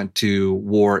and we went to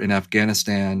war in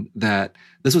Afghanistan, that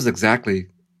this was exactly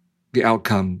the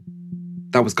outcome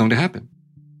that was going to happen.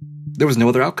 There was no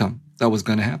other outcome that was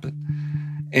going to happen.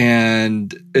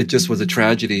 And it just was a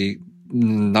tragedy,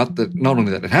 not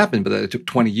only that it happened, but that it took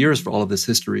 20 years for all of this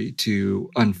history to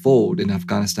unfold in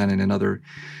Afghanistan and in other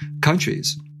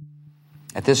countries.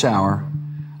 At this hour,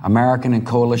 American and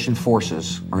coalition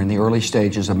forces are in the early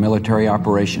stages of military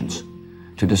operations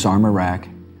to disarm Iraq,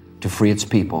 to free its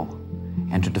people,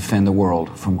 and to defend the world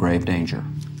from grave danger.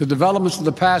 The developments of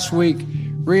the past week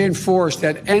reinforced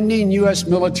that ending U.S.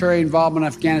 military involvement in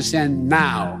Afghanistan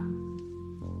now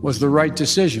was the right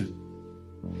decision.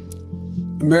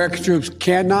 American troops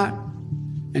cannot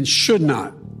and should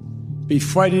not be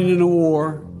fighting in a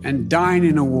war and dying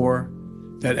in a war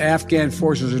that Afghan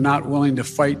forces are not willing to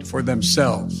fight for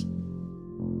themselves.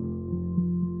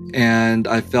 And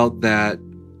I felt that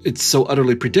it's so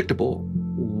utterly predictable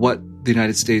what the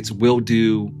United States will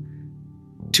do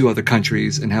to other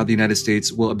countries and how the United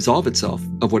States will absolve itself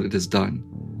of what it has done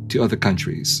to other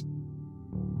countries.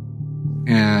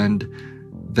 And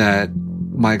that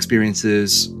my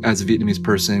experiences as a Vietnamese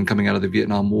person coming out of the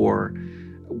Vietnam War,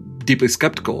 deeply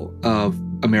skeptical of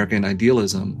American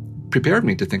idealism, prepared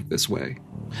me to think this way.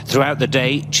 Throughout the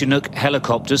day, Chinook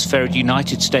helicopters ferried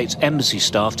United States Embassy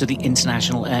staff to the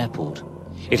international airport.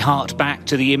 It harked back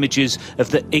to the images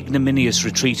of the ignominious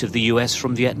retreat of the U.S.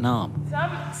 from Vietnam.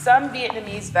 Some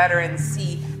Vietnamese veterans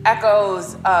see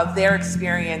echoes of their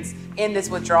experience in this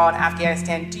withdrawal in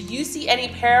Afghanistan. Do you see any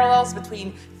parallels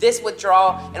between this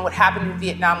withdrawal and what happened in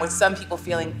Vietnam, with some people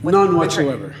feeling... None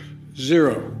whatsoever.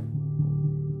 Zero.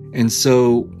 And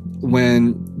so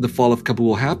when the fall of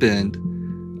Kabul happened,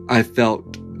 I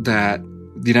felt that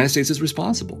the United States is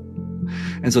responsible.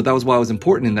 And so that was why it was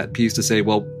important in that piece to say,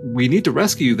 well, we need to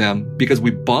rescue them because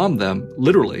we bombed them,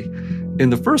 literally, in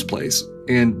the first place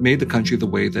and made the country the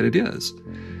way that it is.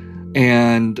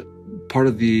 And part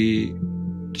of the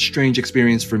strange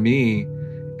experience for me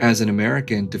as an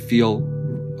American to feel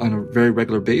on a very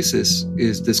regular basis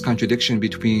is this contradiction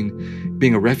between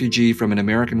being a refugee from an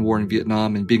American war in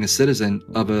Vietnam and being a citizen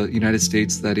of a United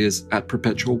States that is at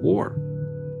perpetual war.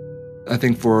 I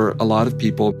think for a lot of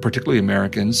people, particularly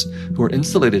Americans, who are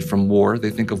insulated from war,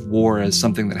 they think of war as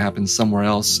something that happens somewhere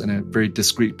else in a very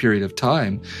discrete period of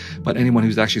time. But anyone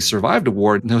who's actually survived a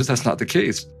war knows that's not the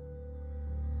case.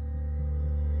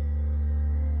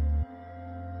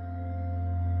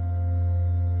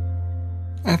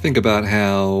 I think about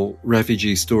how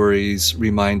refugee stories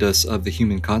remind us of the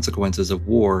human consequences of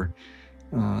war.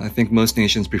 I think most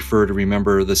nations prefer to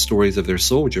remember the stories of their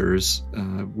soldiers,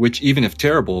 which, even if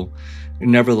terrible,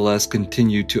 nevertheless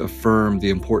continue to affirm the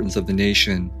importance of the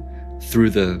nation through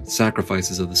the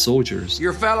sacrifices of the soldiers.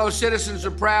 Your fellow citizens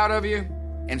are proud of you,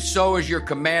 and so is your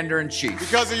commander-in-chief.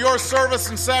 Because of your service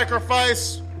and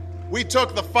sacrifice, we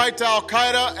took the fight to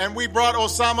Al-Qaeda and we brought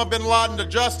Osama bin Laden to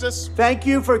justice. Thank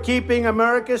you for keeping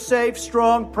America safe,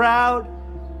 strong, proud,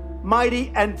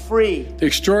 mighty, and free. The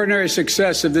extraordinary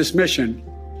success of this mission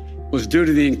was due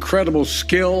to the incredible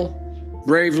skill,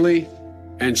 bravery,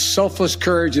 and selfless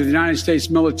courage of the United States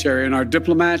military and our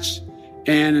diplomats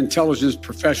and intelligence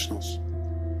professionals.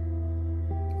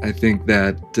 I think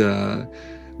that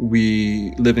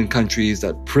we live in countries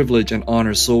that privilege and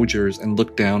honor soldiers and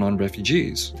look down on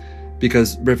refugees,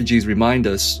 because refugees remind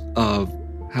us of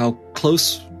how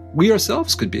close we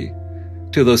ourselves could be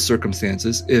to those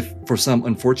circumstances if, for some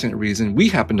unfortunate reason, we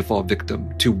happen to fall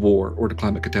victim to war or to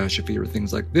climate catastrophe or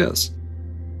things like this.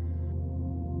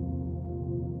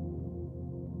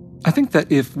 I think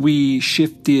that if we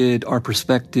shifted our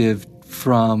perspective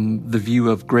from the view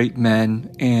of great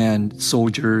men and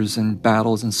soldiers and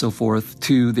battles and so forth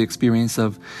to the experience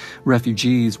of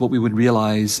refugees, what we would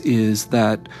realize is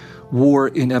that war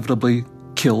inevitably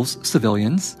kills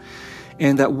civilians,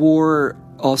 and that war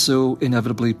also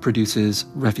inevitably produces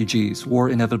refugees. War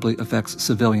inevitably affects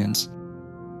civilians.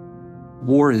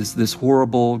 War is this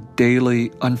horrible,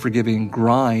 daily, unforgiving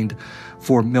grind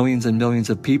for millions and millions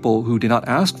of people who did not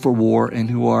ask for war and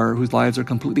whose lives are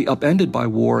completely upended by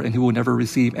war and who will never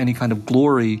receive any kind of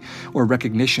glory or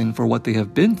recognition for what they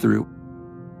have been through.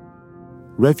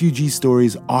 Refugee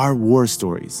stories are war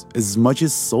stories as much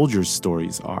as soldiers'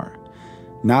 stories are.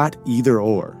 Not either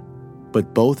or,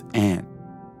 but both and.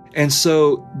 And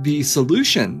so the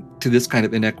solution to this kind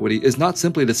of inequity is not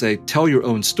simply to say, tell your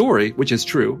own story, which is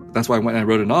true. That's why I went and I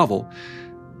wrote a novel.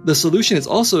 The solution is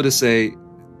also to say,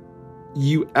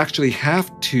 you actually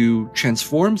have to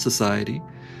transform society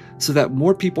so that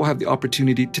more people have the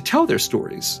opportunity to tell their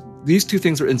stories, These two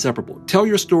things are inseparable. Tell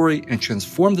your story and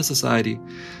transform the society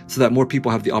so that more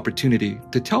people have the opportunity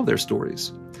to tell their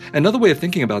stories. Another way of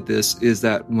thinking about this is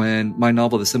that when my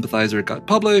novel, The Sympathizer, got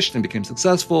published and became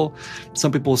successful,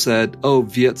 some people said, oh,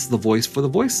 Viet's the voice for the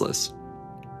voiceless.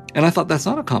 And I thought that's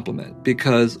not a compliment,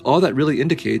 because all that really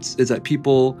indicates is that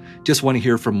people just want to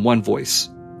hear from one voice,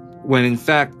 when in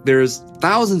fact there's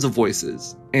thousands of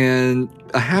voices. And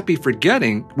a happy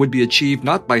forgetting would be achieved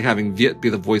not by having Viet be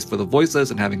the voice for the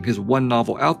voiceless and having his one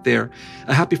novel out there.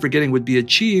 A happy forgetting would be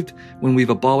achieved when we've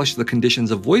abolished the conditions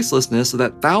of voicelessness so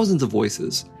that thousands of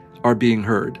voices are being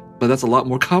heard. But that's a lot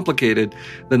more complicated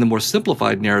than the more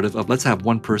simplified narrative of let's have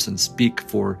one person speak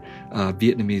for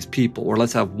Vietnamese people, or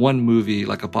let's have one movie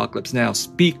like Apocalypse Now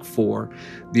speak for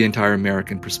the entire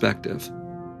American perspective.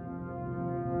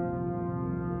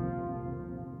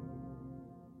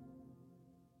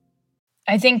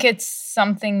 I think it's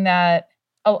something that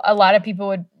a lot of people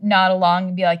would nod along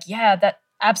and be like, yeah, that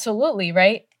absolutely,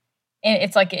 right? And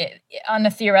it's like on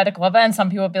a theoretical level, and some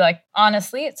people would be like,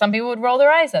 honestly, some people would roll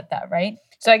their eyes at that, right?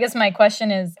 So I guess my question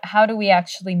is, how do we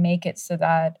actually make it so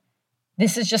that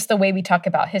this is just the way we talk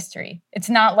about history? It's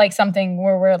not like something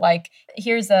where we're like,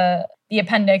 here's the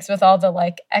appendix with all the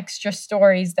like extra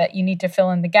stories that you need to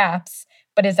fill in the gaps,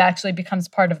 but it actually becomes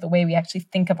part of the way we actually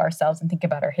think of ourselves and think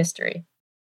about our history.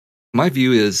 My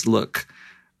view is, look,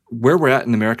 where we're at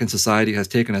in American society has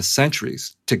taken us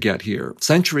centuries to get here.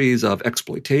 Centuries of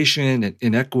exploitation and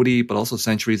inequity, but also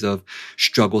centuries of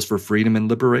struggles for freedom and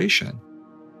liberation.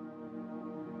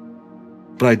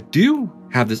 But I do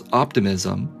have this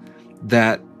optimism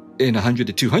that in 100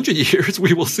 to 200 years,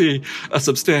 we will see a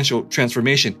substantial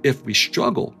transformation if we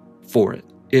struggle for it,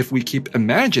 if we keep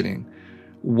imagining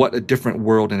what a different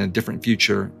world and a different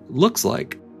future looks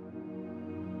like.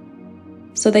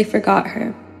 So they forgot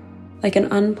her, like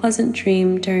an unpleasant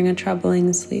dream during a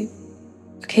troubling sleep.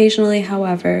 Occasionally,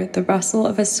 however, the rustle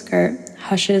of a skirt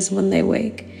hushes when they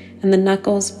wake, and the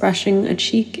knuckles brushing a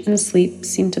cheek in sleep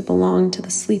seem to belong to the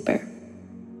sleeper.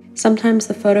 Sometimes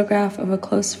the photograph of a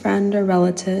close friend or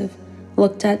relative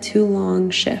looked at too long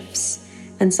shifts,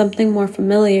 and something more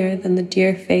familiar than the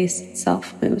dear face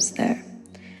itself moves there.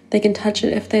 They can touch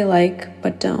it if they like,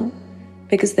 but don't,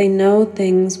 because they know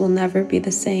things will never be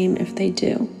the same if they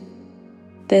do.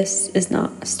 This is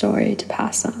not a story to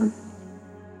pass on.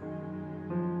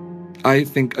 I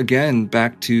think, again,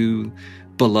 back to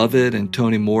Beloved and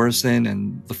Toni Morrison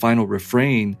and the final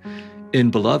refrain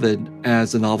in Beloved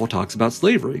as the novel talks about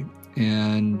slavery.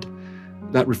 And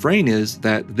that refrain is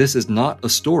that this is not a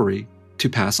story to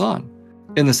pass on,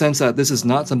 in the sense that this is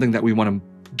not something that we want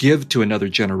to give to another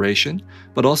generation,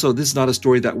 but also this is not a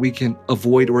story that we can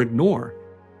avoid or ignore.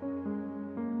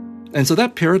 And so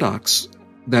that paradox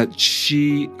that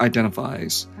she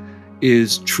identifies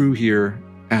is true here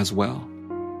as well.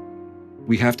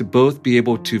 We have to both be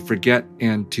able to forget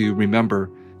and to remember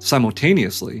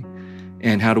simultaneously.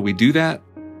 And how do we do that?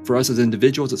 For us as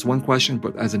individuals, it's one question,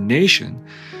 but as a nation,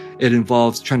 it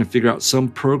involves trying to figure out some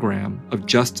program of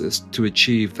justice to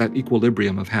achieve that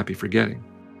equilibrium of happy forgetting.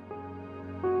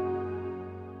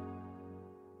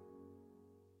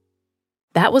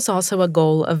 That was also a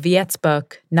goal of Viet's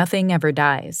book, Nothing Ever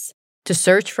Dies, to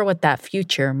search for what that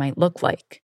future might look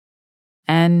like.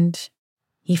 And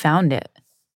he found it.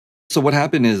 So what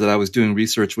happened is that I was doing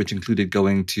research which included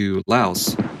going to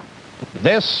Laos.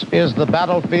 This is the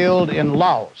battlefield in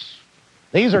Laos.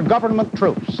 These are government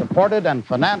troops supported and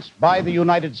financed by the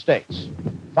United States,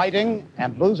 fighting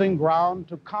and losing ground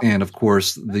to combat. And of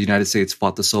course, the United States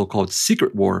fought the so-called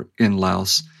secret war in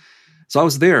Laos. So I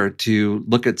was there to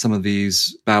look at some of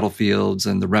these battlefields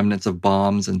and the remnants of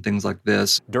bombs and things like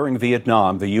this. During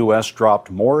Vietnam, the U.S.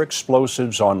 dropped more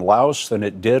explosives on Laos than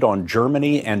it did on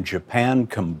Germany and Japan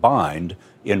combined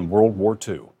in World War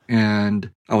II. And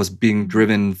I was being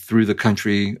driven through the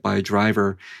country by a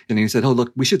driver, and he said, oh,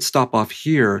 look, we should stop off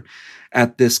here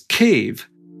at this cave.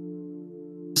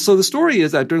 So the story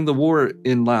is that during the war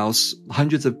in Laos,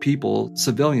 hundreds of people,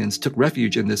 civilians, took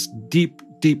refuge in this deep,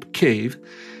 deep cave.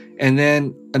 And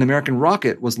then an American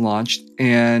rocket was launched,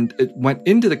 and it went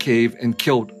into the cave and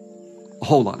killed a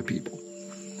whole lot of people.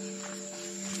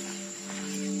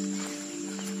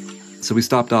 So we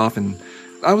stopped off, and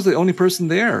I was the only person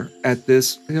there at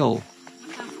this hill,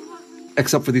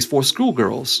 except for these 4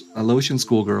 schoolgirls, Laotian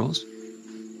schoolgirls.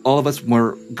 All of us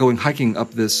were going hiking up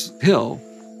this hill,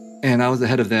 and I was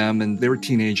ahead of them, and they were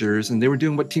teenagers, and they were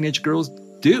doing what teenage girls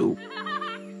do,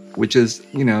 which is,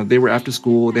 you know, they were after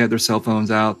school, they had their cell phones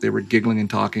out, they were giggling and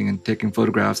talking and taking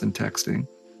photographs and texting.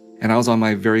 And I was on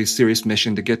my very serious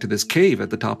mission to get to this cave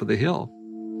at the top of the hill.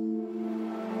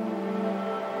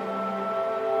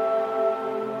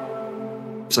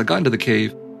 So I got into the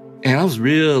cave, and I was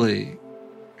really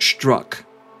struck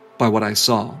by what I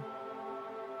saw,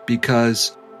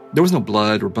 because there was no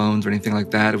blood or bones or anything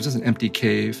like that. It was just an empty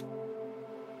cave.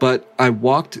 But I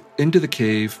walked into the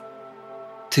cave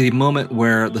to the moment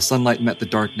where the sunlight met the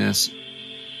darkness,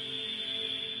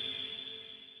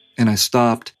 and I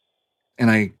stopped,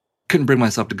 and I couldn't bring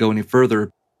myself to go any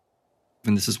further.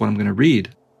 And this is what I'm going to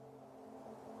read.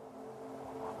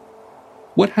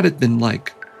 What had it been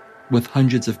like with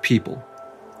hundreds of people?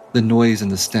 The noise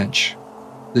and the stench,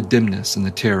 the dimness and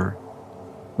the terror.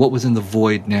 What was in the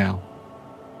void now?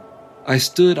 I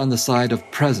stood on the side of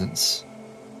presence,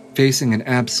 facing an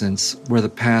absence where the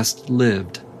past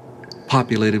lived,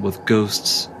 populated with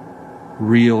ghosts,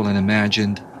 real and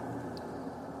imagined.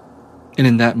 And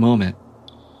in that moment,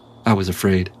 I was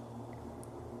afraid.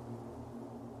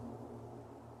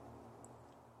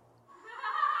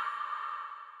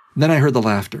 Then I heard the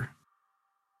laughter.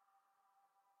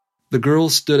 The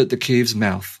girls stood at the cave's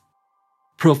mouth,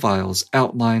 profiles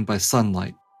outlined by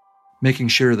sunlight, making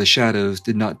sure the shadows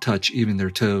did not touch even their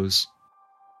toes.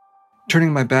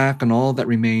 Turning my back on all that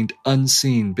remained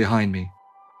unseen behind me,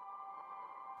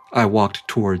 I walked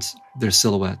towards their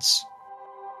silhouettes.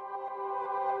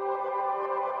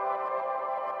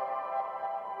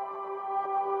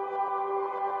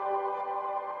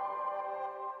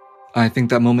 I think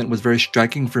that moment was very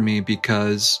striking for me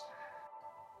because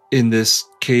in this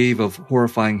cave of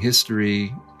horrifying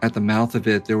history, at the mouth of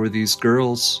it, there were these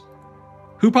girls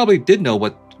who probably did know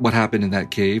what happened in that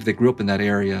cave. They grew up in that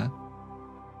area.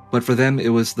 But for them, it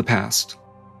was the past.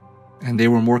 And they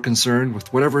were more concerned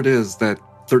with whatever it is that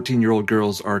 13-year-old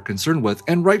girls are concerned with,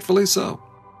 and rightfully so.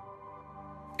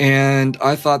 And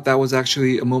I thought that was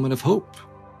actually a moment of hope,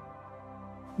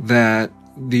 that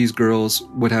these girls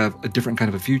would have a different kind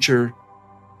of a future,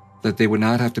 that they would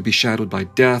not have to be shadowed by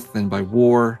death and by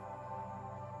war,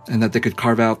 and that they could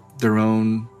carve out their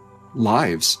own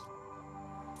lives,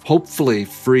 hopefully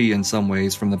free in some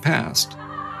ways from the past.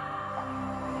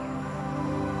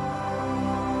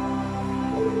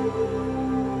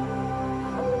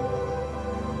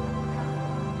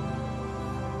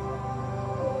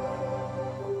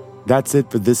 That's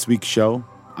it for this week's show.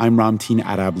 I'm Ramteen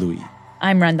Arablouei.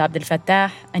 I'm Randa Abdel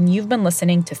Fattah, and you've been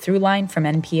listening to Throughline from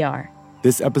NPR.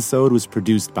 This episode was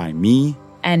produced by me.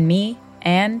 And me,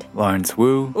 and Lawrence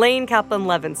Wu, Lane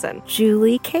Kaplan-Levinson,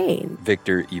 Julie Kane,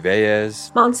 Victor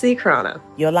Ibeas, Monsi Krana,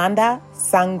 Yolanda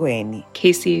Sangweni,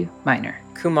 Casey Minor,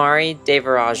 Kumari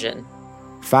Devarajan.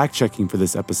 Fact-checking for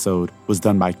this episode was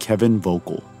done by Kevin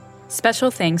Vogel. Special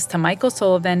thanks to Michael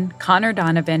Sullivan, Connor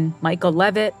Donovan, Michael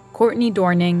Levitt, Courtney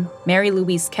Dorning, Mary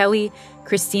Louise Kelly,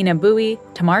 Christina Bowie,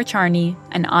 Tamar Charney,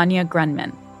 and Anya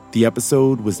Grunman. The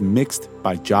episode was mixed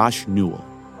by Josh Newell.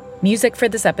 Music for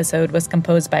this episode was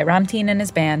composed by Ramteen and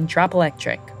his band Drop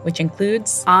Electric, which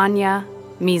includes Anya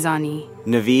Mizani,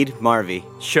 Naveed Marvi,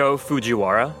 Sho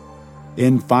Fujiwara.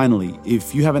 And finally,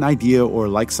 if you have an idea or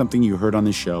like something you heard on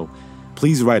the show,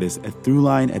 please write us at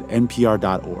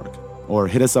throughline@npr.org or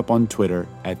hit us up on Twitter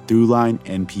at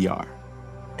throughlinenpr.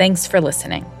 Thanks for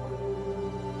listening.